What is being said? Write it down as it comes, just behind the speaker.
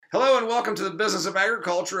Hello and welcome to the Business of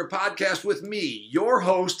Agriculture, a podcast with me, your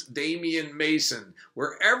host, Damian Mason,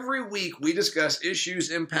 where every week we discuss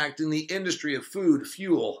issues impacting the industry of food,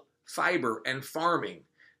 fuel, fiber, and farming.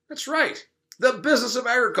 That's right, the Business of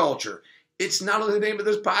Agriculture. It's not only the name of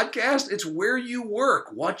this podcast, it's where you work,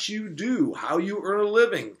 what you do, how you earn a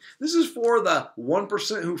living. This is for the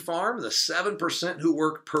 1% who farm, the 7% who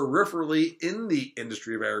work peripherally in the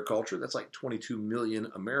industry of agriculture. That's like 22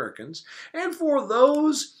 million Americans. And for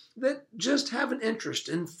those that just have an interest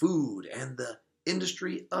in food and the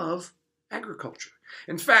industry of agriculture.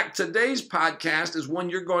 In fact, today's podcast is one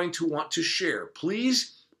you're going to want to share.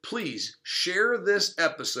 Please share this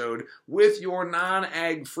episode with your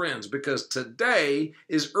non-ag friends because today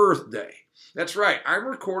is Earth Day. That's right, I'm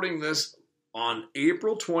recording this on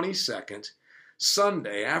April 22nd,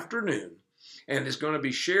 Sunday afternoon, and it's going to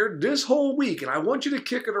be shared this whole week, and I want you to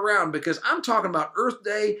kick it around because I'm talking about Earth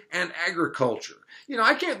Day and agriculture. You know,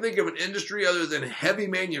 I can't think of an industry other than heavy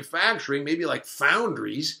manufacturing, maybe like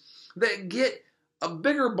foundries, that get a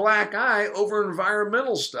bigger black eye over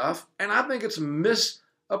environmental stuff, and I think it's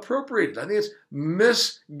misappropriated. I think it's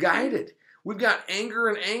misguided. We've got anger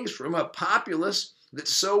and angst from a populace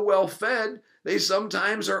that's so well fed, they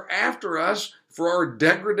sometimes are after us for our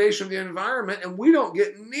degradation of the environment, and we don't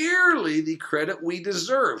get nearly the credit we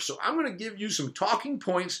deserve. So I'm going to give you some talking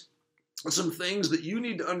points, some things that you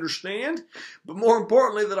need to understand, but more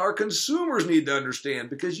importantly, that our consumers need to understand,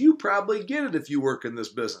 because you probably get it if you work in this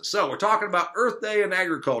business. So we're talking about Earth Day and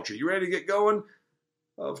agriculture. You ready to get going?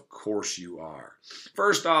 Of course you are.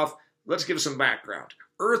 First off, let's give some background.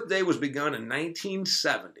 Earth Day was begun in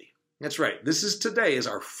 1970. That's right. Today is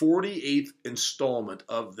our 48th installment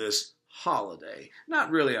of this holiday. Not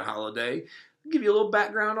really a holiday. I'll give you a little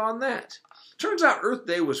background on that. Turns out Earth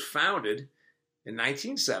Day was founded in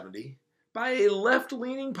 1970 by a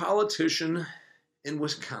left-leaning politician in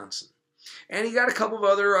Wisconsin. And he got a couple of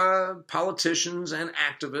other politicians and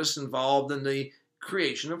activists involved in the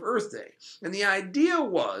creation of Earth Day. And the idea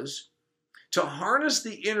was to harness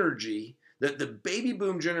the energy that the baby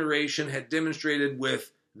boom generation had demonstrated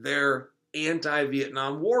with their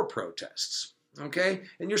anti-Vietnam War protests. Okay?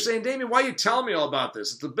 And you're saying, Damien, why are you telling me all about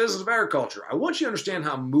this? It's the business of agriculture. I want you to understand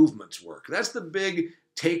how movements work. That's the big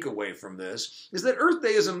takeaway from this, is that Earth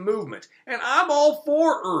Day is a movement. And I'm all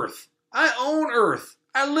for Earth. I own Earth.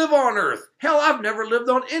 I live on Earth. Hell, I've never lived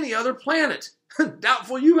on any other planet.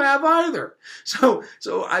 Doubtful you have either. So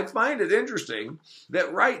I find it interesting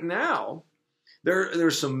that right now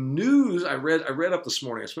there's some news I read up this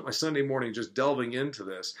morning. I spent my Sunday morning just delving into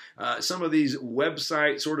this. Some of these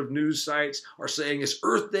website sort of news sites are saying, is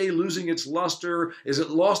Earth Day losing its luster? Is it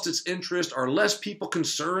lost its interest? Are less people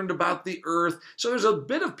concerned about the Earth? So there's a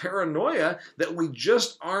bit of paranoia that we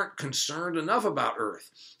just aren't concerned enough about Earth.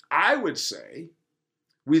 I would say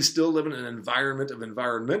we still live in an environment of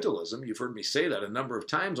environmentalism. You've heard me say that a number of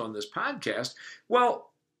times on this podcast. Well,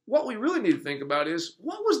 what we really need to think about is,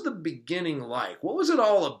 what was the beginning like? What was it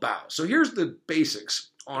all about? So here's the basics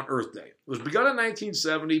on Earth Day. It was begun in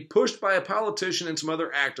 1970, pushed by a politician and some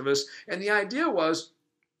other activists, and the idea was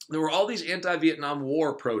there were all these anti-Vietnam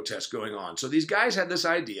War protests going on. So these guys had this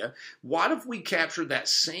idea, what if we captured that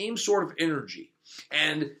same sort of energy?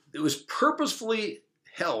 And it was purposefully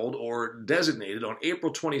held or designated on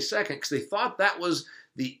April 22nd because they thought that was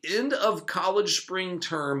the end of college spring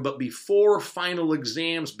term, but before final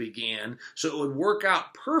exams began, so it would work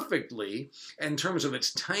out perfectly in terms of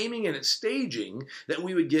its timing and its staging, that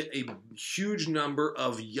we would get a huge number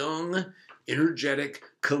of young, energetic,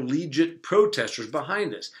 collegiate protesters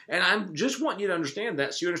behind us. And I'm just wanting you to understand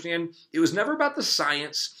that, so you understand it was never about the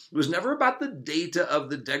science, it was never about the data of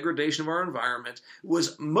the degradation of our environment. It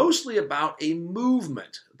was mostly about a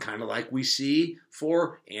movement, kind of like we see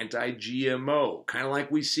for anti-GMO, kind of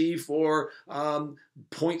like we see for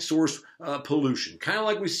point source pollution, kind of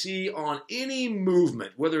like we see on any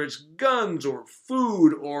movement, whether it's guns or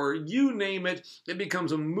food or you name it, it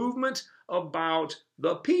becomes a movement about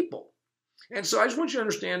the people. And so I just want you to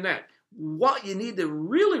understand that. What you need to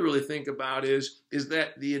really think about is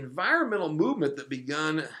that the environmental movement that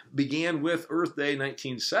began with Earth Day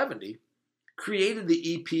 1970 created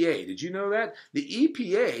the EPA. Did you know that? The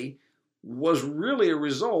EPA was really a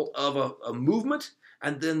result of a movement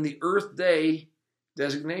and then the Earth Day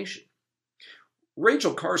designation.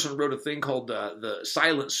 Rachel Carson wrote a thing called The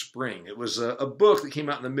Silent Spring. It was a book that came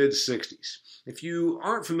out in the mid-'60s. If you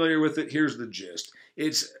aren't familiar with it, here's the gist.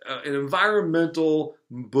 It's an environmental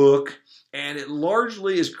book, and it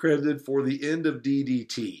largely is credited for the end of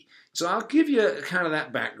DDT. So I'll give you kind of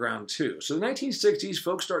that background too. So the 1960s,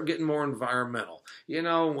 folks start getting more environmental,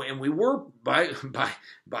 and we were by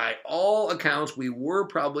all accounts, we were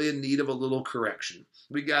probably in need of a little correction.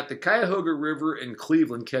 We got the Cuyahoga River in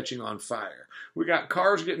Cleveland catching on fire. We got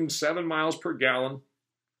cars getting 7 miles per gallon.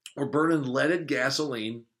 We're burning leaded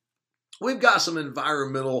gasoline. We've got some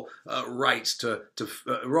environmental wrongs to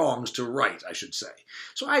right, I should say.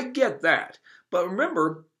 So I get that. But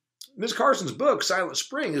remember, Ms. Carson's book, Silent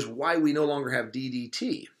Spring, is why we no longer have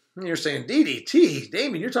DDT. And you're saying, DDT?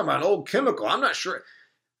 Damien, you're talking about an old chemical. I'm not sure.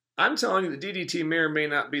 I'm telling you that DDT may or may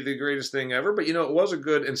not be the greatest thing ever, but it was a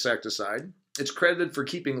good insecticide. It's credited for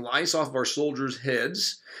keeping lice off of our soldiers'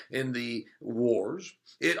 heads in the wars.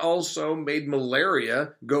 It also made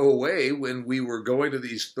malaria go away when we were going to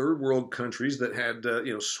these third world countries that had,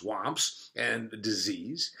 swamps and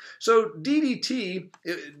disease. So DDT,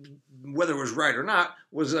 whether it was right or not,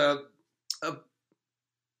 was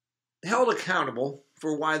held accountable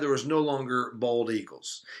for why there was no longer bald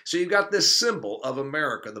eagles. So you've got this symbol of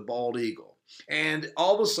America, the bald eagle. And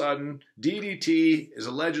all of a sudden, DDT is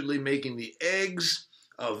allegedly making the eggs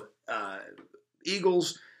of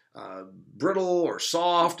eagles brittle or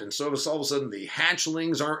soft, and so all of a sudden the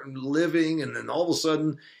hatchlings aren't living, and then all of a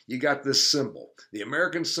sudden you got this symbol, the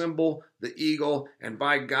American symbol, the eagle, and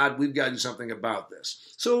by God, we've got to do something about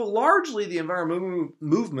this. So largely the environmental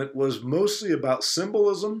movement was mostly about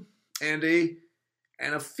symbolism and a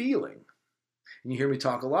feeling. And you hear me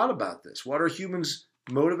talk a lot about this. What are humans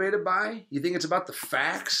motivated by? You think it's about the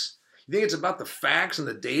facts? You think it's about the facts and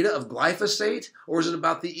the data of glyphosate? Or is it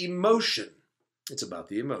about the emotion? It's about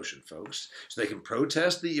the emotion, folks. So they can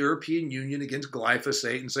protest the European Union against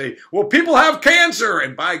glyphosate and say, well, people have cancer.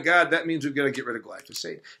 And by God, that means we've got to get rid of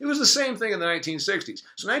glyphosate. It was the same thing in the 1960s.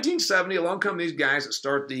 So 1970, along come these guys that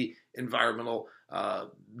start the environmental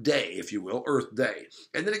day, if you will, Earth Day.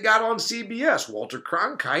 And then it got on CBS. Walter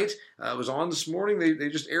Cronkite was on this morning. They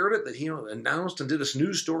just aired it that he announced and did this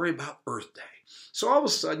news story about Earth Day. So all of a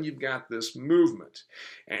sudden you've got this movement.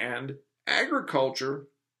 And agriculture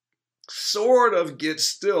sort of gets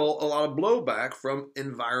still a lot of blowback from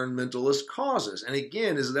environmentalist causes. And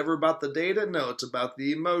again, is it ever about the data? No, it's about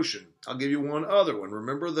the emotion. I'll give you one other one.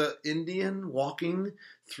 Remember the Indian walking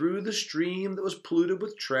through the stream that was polluted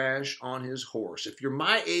with trash on his horse? If you're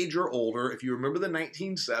my age or older, if you remember the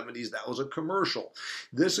 1970s, that was a commercial.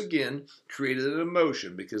 This again created an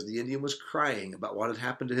emotion because the Indian was crying about what had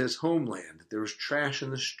happened to his homeland, that there was trash in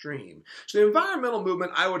the stream. So the environmental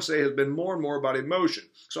movement, I would say, has been more and more about emotion.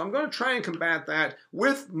 So I'm going to try and combat that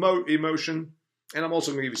with emotion. And I'm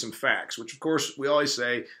also going to give you some facts, which, of course, we always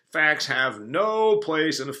say facts have no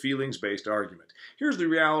place in a feelings-based argument. Here's the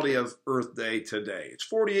reality of Earth Day today. It's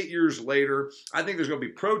 48 years later. I think there's going to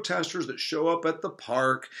be protesters that show up at the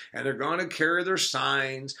park, and they're going to carry their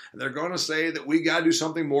signs, and they're going to say that we got to do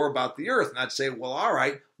something more about the Earth. And I'd say, well, all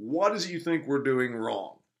right, what is it you think we're doing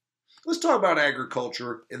wrong? Let's talk about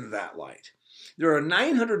agriculture in that light. There are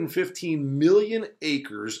 915 million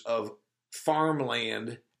acres of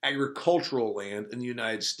farmland, agricultural land in the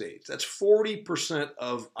United States. That's 40%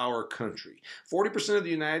 of our country. 40% of the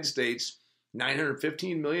United States,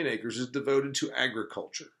 915 million acres, is devoted to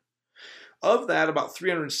agriculture. Of that, about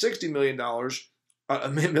 $360 million acres,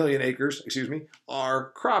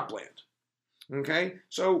 are cropland. Okay,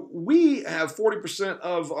 so we have 40%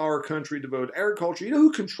 of our country devoted to agriculture. You know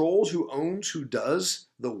who controls, who owns, who does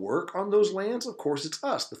the work on those lands? Of course, it's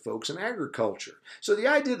us, the folks in agriculture. So the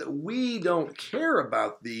idea that we don't care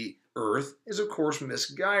about the earth is, of course,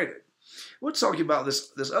 misguided. Let's talk about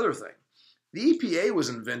this other thing. The EPA was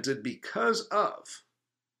invented because of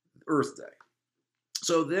Earth Day.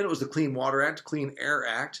 So then it was the Clean Water Act, Clean Air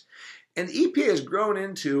Act. And the EPA has grown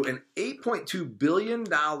into an $8.2 billion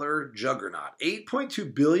juggernaut.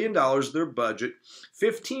 $8.2 billion their budget,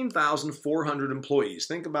 15,400 employees.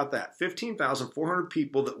 Think about that. 15,400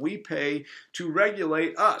 people that we pay to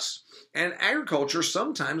regulate us. And agriculture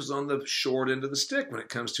sometimes is on the short end of the stick when it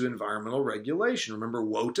comes to environmental regulation. Remember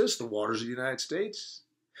WOTUS, the Waters of the United States?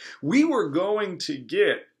 We were going to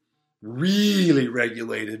get really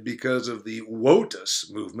regulated because of the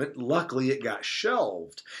WOTUS movement. Luckily, it got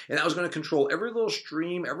shelved. And that was going to control every little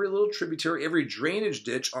stream, every little tributary, every drainage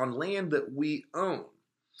ditch on land that we own.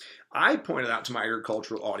 I pointed out to my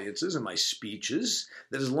agricultural audiences in my speeches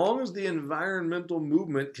that as long as the environmental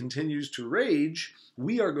movement continues to rage,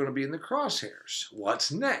 we are going to be in the crosshairs.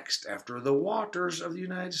 What's next after the waters of the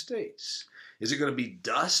United States? Is it going to be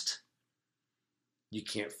dust? You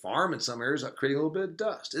can't farm in some areas without creating a little bit of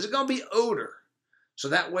dust. Is it going to be odor? So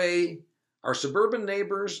that way, our suburban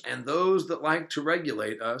neighbors and those that like to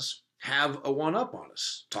regulate us have a one-up on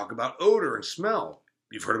us. Talk about odor and smell.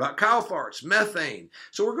 You've heard about cow farts, methane.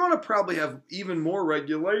 So we're going to probably have even more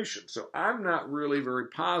regulation. So I'm not really very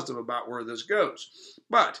positive about where this goes.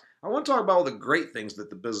 But I want to talk about all the great things that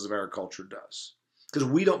the business of agriculture does, because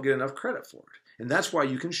we don't get enough credit for it. And that's why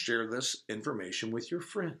you can share this information with your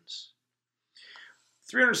friends.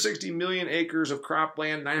 360 million acres of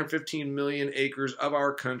cropland, 915 million acres of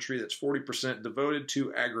our country, that's 40% devoted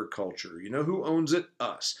to agriculture. You know who owns it?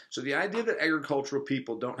 Us. So the idea that agricultural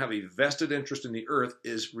people don't have a vested interest in the earth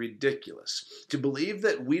is ridiculous. To believe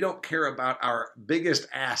that we don't care about our biggest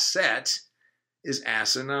asset is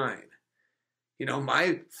asinine. You know,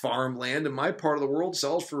 my farmland in my part of the world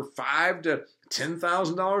sells for $5,000 to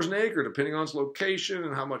 $10,000 an acre, depending on its location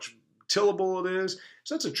and how much tillable it is.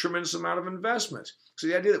 So that's a tremendous amount of investment. So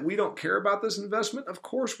the idea that we don't care about this investment, of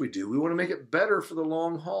course we do. We want to make it better for the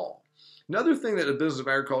long haul. Another thing that the business of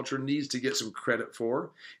agriculture needs to get some credit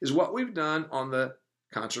for is what we've done on the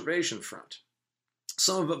conservation front.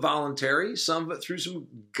 Some of it voluntary, some of it through some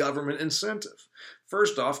government incentive.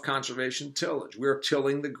 First off, conservation tillage. We are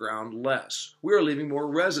tilling the ground less. We are leaving more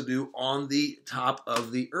residue on the top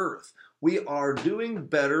of the earth. We are doing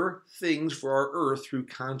better things for our earth through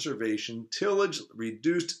conservation tillage,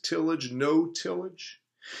 reduced tillage, no tillage.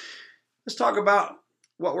 Let's talk about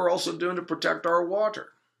what we're also doing to protect our water.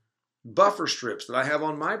 Buffer strips that I have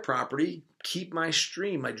on my property keep my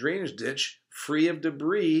stream, my drainage ditch, free of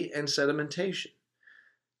debris and sedimentation.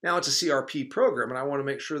 Now, it's a CRP program, and I want to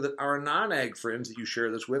make sure that our non-ag friends that you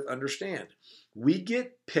share this with understand. We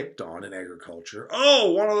get picked on in agriculture.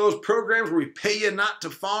 Oh, one of those programs where we pay you not to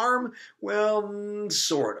farm? Well,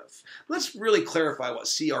 sort of. Let's really clarify what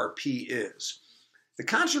CRP is. The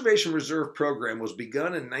Conservation Reserve Program was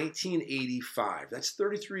begun in 1985. That's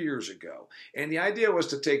 33 years ago. And the idea was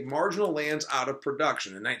to take marginal lands out of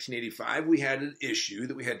production. In 1985, we had an issue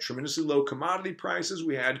that we had tremendously low commodity prices.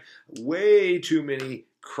 We had way too many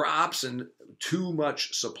crops and too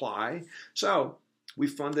much supply. So we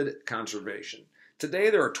funded conservation.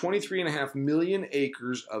 Today, there are 23.5 million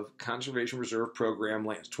acres of Conservation Reserve Program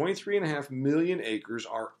lands. 23.5 million acres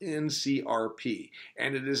are in CRP.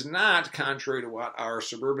 And it is not, contrary to what our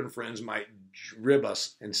suburban friends might rib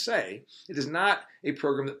us and say, it is not a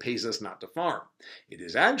program that pays us not to farm. It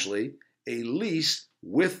is actually a lease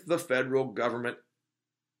with the federal government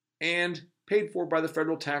and paid for by the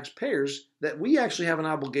federal taxpayers that we actually have an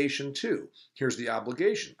obligation to. Here's the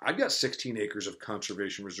obligation. I've got 16 acres of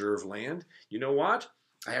conservation reserve land. You know what?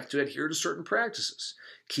 I have to adhere to certain practices.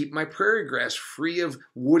 Keep my prairie grass free of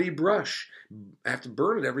woody brush. I have to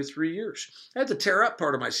burn it every 3 years. I have to tear up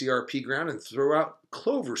part of my CRP ground and throw out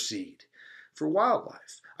clover seed for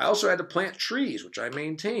wildlife. I also had to plant trees, which I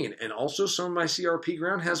maintain, and also some of my CRP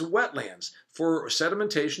ground has wetlands for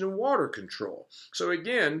sedimentation and water control. So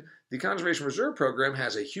again, the Conservation Reserve Program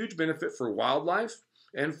has a huge benefit for wildlife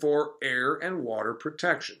and for air and water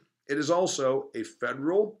protection. It is also a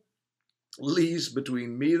federal lease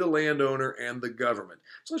between me, the landowner, and the government.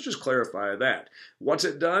 So let's just clarify that. What's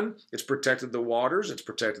it done? It's protected the waters, it's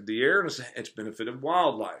protected the air, and it's benefited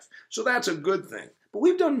wildlife. So that's a good thing. But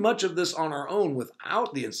we've done much of this on our own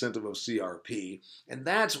without the incentive of CRP, and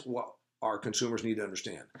that's what our consumers need to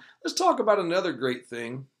understand. Let's talk about another great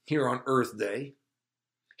thing here on Earth Day,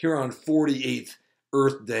 here on 48th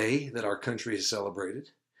Earth Day that our country has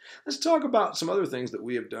celebrated. Let's talk about some other things that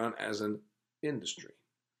we have done as an industry.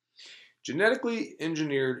 Genetically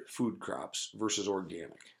engineered food crops versus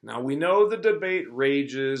organic. Now, we know the debate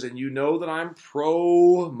rages, and you know that I'm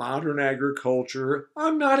pro-modern agriculture.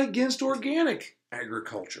 I'm not against organic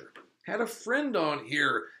agriculture. Had a friend on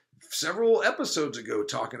here several episodes ago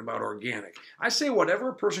talking about organic. I say whatever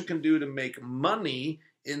a person can do to make money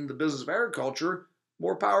in the business of agriculture,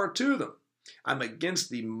 more power to them. I'm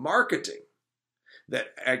against the marketing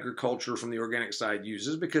that agriculture from the organic side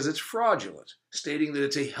uses because it's fraudulent. Stating that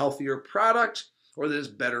it's a healthier product or that it's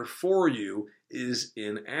better for you is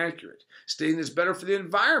inaccurate. Stating that it's better for the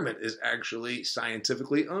environment is actually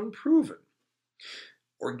scientifically unproven.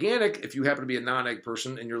 Organic, if you happen to be a non-ag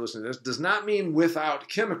person and you're listening to this, does not mean without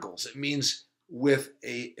chemicals. It means with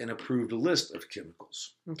an approved list of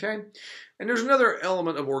chemicals, okay? And there's another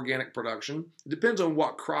element of organic production. It depends on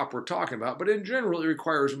what crop we're talking about, but in general, it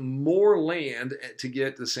requires more land to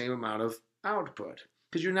get the same amount of output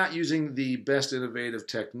because you're not using the best innovative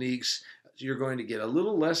techniques. You're going to get a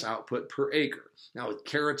little less output per acre. Now, with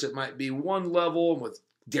carrots, it might be one level, and with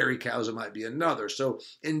dairy cows, it might be another. So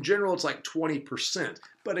in general, it's like 20%.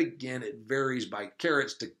 But again, it varies by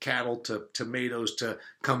carrots to cattle to tomatoes to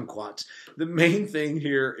kumquats. The main thing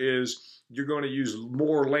here is you're going to use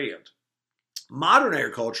more land. Modern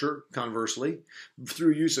agriculture, conversely,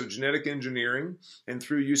 through use of genetic engineering and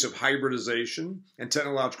through use of hybridization and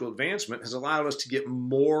technological advancement, has allowed us to get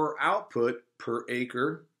more output per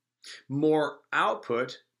acre, more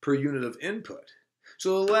output per unit of input.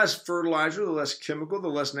 So the less fertilizer, the less chemical, the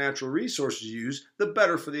less natural resources used, the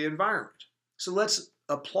better for the environment. So let's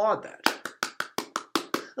applaud that.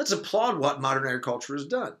 Let's applaud what modern agriculture has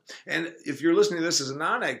done. And if you're listening to this as a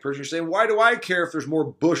non-ag person, you're saying, why do I care if there's more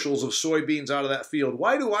bushels of soybeans out of that field?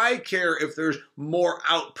 Why do I care if there's more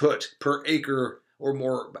output per acre or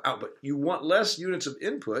more output? You want less units of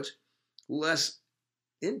input. Less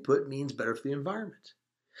input means better for the environment.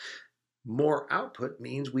 More output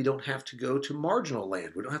means we don't have to go to marginal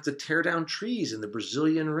land. We don't have to tear down trees in the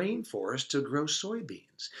Brazilian rainforest to grow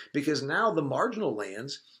soybeans, because now the marginal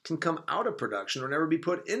lands can come out of production or never be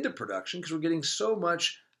put into production because we're getting so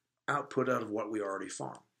much output out of what we already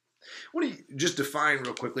farm. I want to just define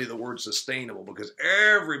real quickly the word sustainable, because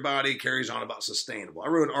everybody carries on about sustainable. I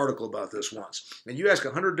wrote an article about this once, and you ask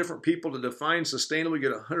 100 different people to define sustainable, you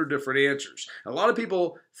get 100 different answers. A lot of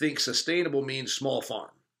people think sustainable means small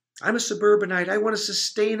farm. I'm a suburbanite. I want a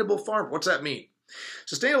sustainable farm. What's that mean?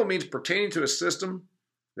 Sustainable means pertaining to a system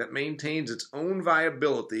that maintains its own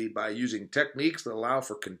viability by using techniques that allow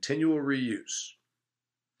for continual reuse.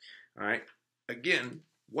 All right. Again,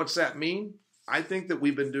 what's that mean? I think that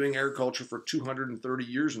we've been doing agriculture for 230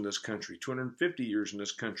 years in this country, 250 years in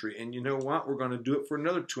this country. And you know what? We're going to do it for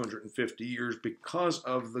another 250 years because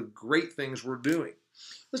of the great things we're doing.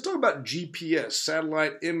 Let's talk about GPS,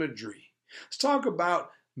 satellite imagery. Let's talk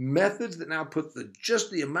about methods that now put just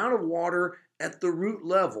the amount of water at the root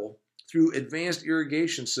level through advanced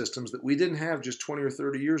irrigation systems that we didn't have just 20 or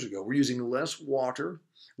 30 years ago. We're using less water,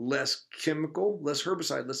 less chemical, less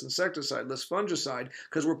herbicide, less insecticide, less fungicide,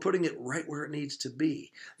 because we're putting it right where it needs to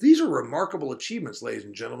be. These are remarkable achievements, ladies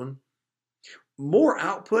and gentlemen. More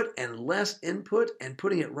output and less input and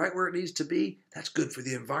putting it right where it needs to be, that's good for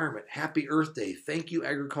the environment. Happy Earth Day. Thank you,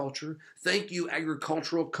 agriculture. Thank you,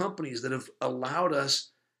 agricultural companies that have allowed us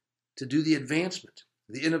to do the advancement,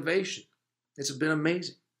 the innovation. It's been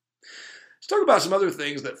amazing. Let's talk about some other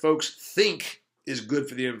things that folks think is good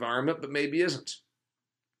for the environment, but maybe isn't.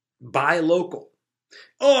 Buy local.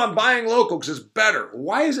 Oh, I'm buying local because it's better.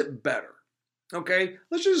 Why is it better? Okay,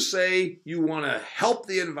 let's just say you want to help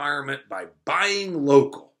the environment by buying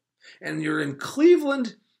local. And you're in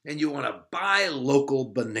Cleveland and you want to buy local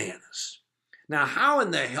bananas. Now, how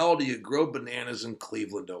in the hell do you grow bananas in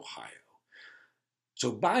Cleveland, Ohio?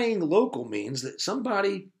 So buying local means that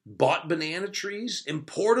somebody bought banana trees,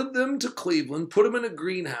 imported them to Cleveland, put them in a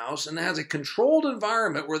greenhouse, and has a controlled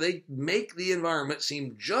environment where they make the environment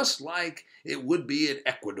seem just like it would be in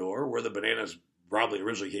Ecuador, where the bananas probably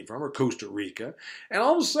originally came from, or Costa Rica. And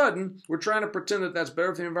all of a sudden, we're trying to pretend that that's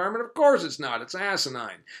better for the environment. Of course it's not. It's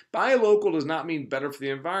asinine. Buy local does not mean better for the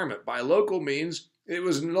environment. Buy local means it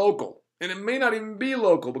was local. And it may not even be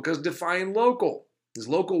local, because define local. Is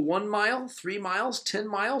local 1 mile, 3 miles, 10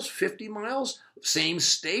 miles, 50 miles, same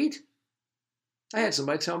state? I had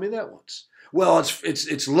somebody tell me that once. Well,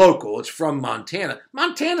 it's local. It's from Montana.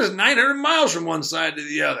 Montana's 900 miles from one side to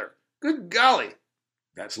the other. Good golly.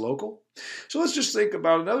 That's local. So let's just think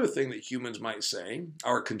about another thing that humans might say,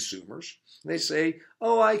 our consumers. They say,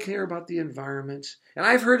 oh, I care about the environment. And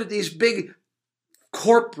I've heard of these big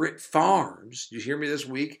corporate farms. Did you hear me this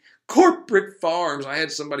week? Corporate farms. I had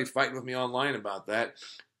somebody fighting with me online about that.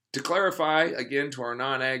 To clarify, again, to our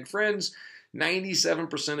non-ag friends,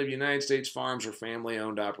 97% of United States farms are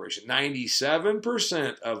family-owned operations.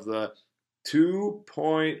 97% of the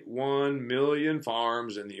 2.1 million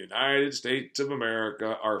farms in the United States of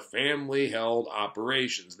America are family-held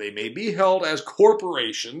operations. They may be held as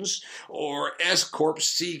corporations or S-corps,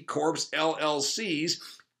 C-corps, LLCs,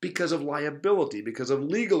 because of liability, because of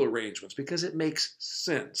legal arrangements, because it makes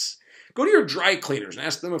sense. Go to your dry cleaners and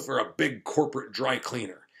ask them if they're a big corporate dry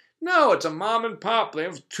cleaner. No, it's a mom and pop. They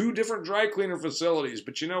have 2 different dry cleaner facilities,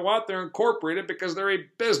 but you know what? They're incorporated because they're a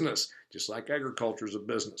business, just like agriculture is a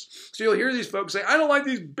business. So you'll hear these folks say, I don't like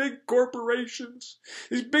these big corporations.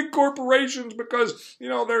 These big corporations because,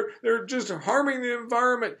 they're just harming the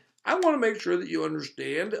environment. I want to make sure that you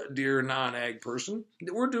understand, dear non-ag person,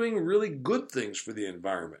 that we're doing really good things for the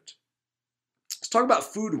environment. Let's talk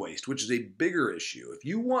about food waste, which is a bigger issue. If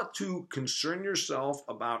you want to concern yourself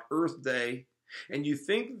about Earth Day and you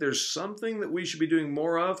think there's something that we should be doing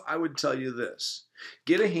more of, I would tell you this.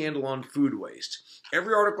 Get a handle on food waste.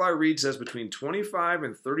 Every article I read says between 25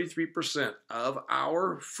 and 33% of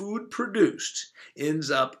our food produced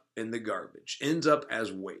ends up in the garbage, ends up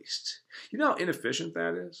as waste. You know how inefficient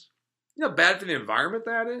that is? You know how bad for the environment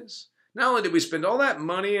that is? Not only did we spend all that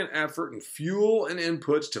money and effort and fuel and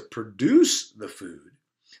inputs to produce the food,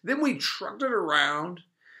 then we trucked it around,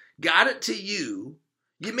 got it to you,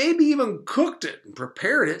 you maybe even cooked it and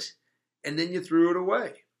prepared it, and then you threw it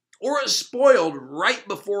away. Or it spoiled right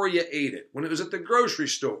before you ate it when it was at the grocery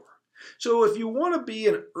store. So if you want to be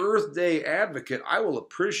an Earth Day advocate, I will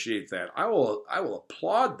appreciate that. I will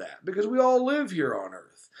applaud that because we all live here on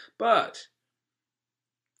Earth. But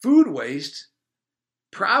food waste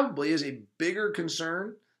probably is a bigger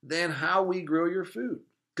concern than how we grow your food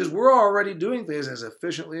because we're already doing things as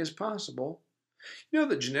efficiently as possible. You know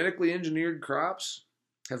that genetically engineered crops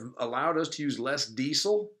have allowed us to use less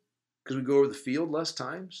diesel because we go over the field less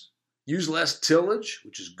times, use less tillage,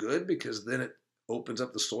 which is good because then it opens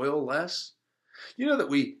up the soil less. You know that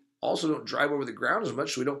we also don't drive over the ground as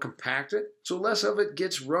much so we don't compact it, so less of it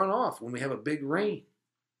gets run off when we have a big rain.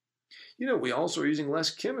 You know, we also are using less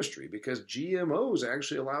chemistry because GMOs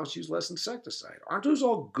actually allow us to use less insecticide. Aren't those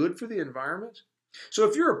all good for the environment? So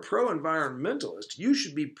if you're a pro-environmentalist, you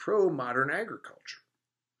should be pro-modern agriculture.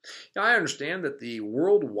 Now, I understand that the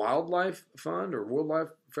World Wildlife Fund or Wildlife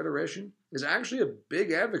Federation is actually a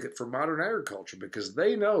big advocate for modern agriculture because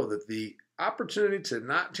they know that the opportunity to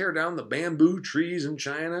not tear down the bamboo trees in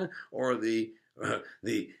China or the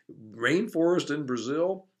rainforest in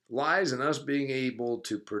Brazil lies in us being able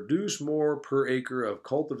to produce more per acre of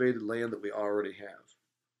cultivated land that we already have.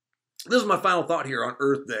 This is my final thought here on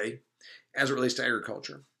Earth Day as it relates to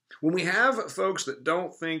agriculture. When we have folks that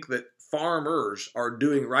don't think that farmers are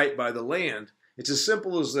doing right by the land, it's as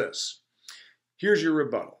simple as this. Here's your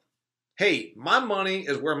rebuttal. Hey, my money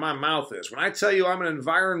is where my mouth is. When I tell you I'm an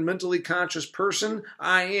environmentally conscious person,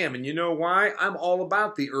 I am. And you know why? I'm all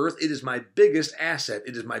about the earth. It is my biggest asset.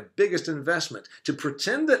 It is my biggest investment. To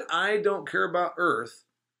pretend that I don't care about earth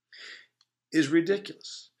is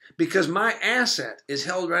ridiculous because my asset is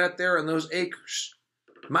held right up there in those acres.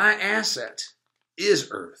 My asset is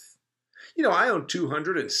earth. You know, I own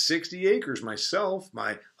 260 acres myself.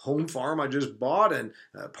 My home farm I just bought and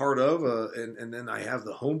part of, and then I have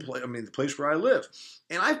the the place where I live.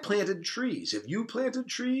 And I've planted trees. Have you planted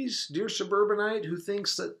trees, dear suburbanite who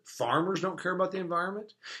thinks that farmers don't care about the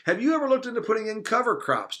environment? Have you ever looked into putting in cover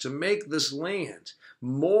crops to make this land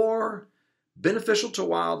more beneficial to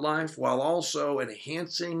wildlife while also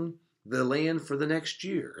enhancing the land for the next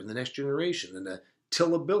year and the next generation and the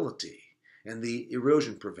tillability and the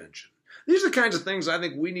erosion prevention? These are the kinds of things I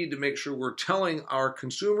think we need to make sure we're telling our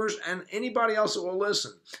consumers and anybody else that will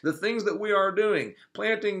listen. The things that we are doing,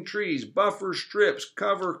 planting trees, buffer strips,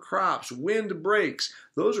 cover crops, wind breaks,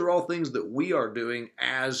 those are all things that we are doing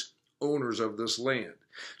as owners of this land.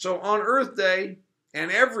 So on Earth Day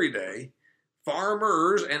and every day,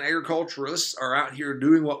 farmers and agriculturists are out here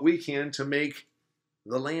doing what we can to make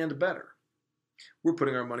the land better. We're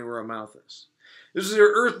putting our money where our mouth is. This is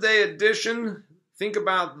your Earth Day edition. Think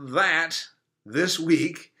about that this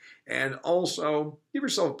week and also give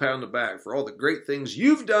yourself a pat on the back for all the great things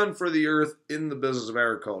you've done for the earth in the business of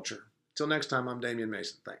agriculture. Till next time, I'm Damian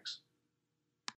Mason. Thanks.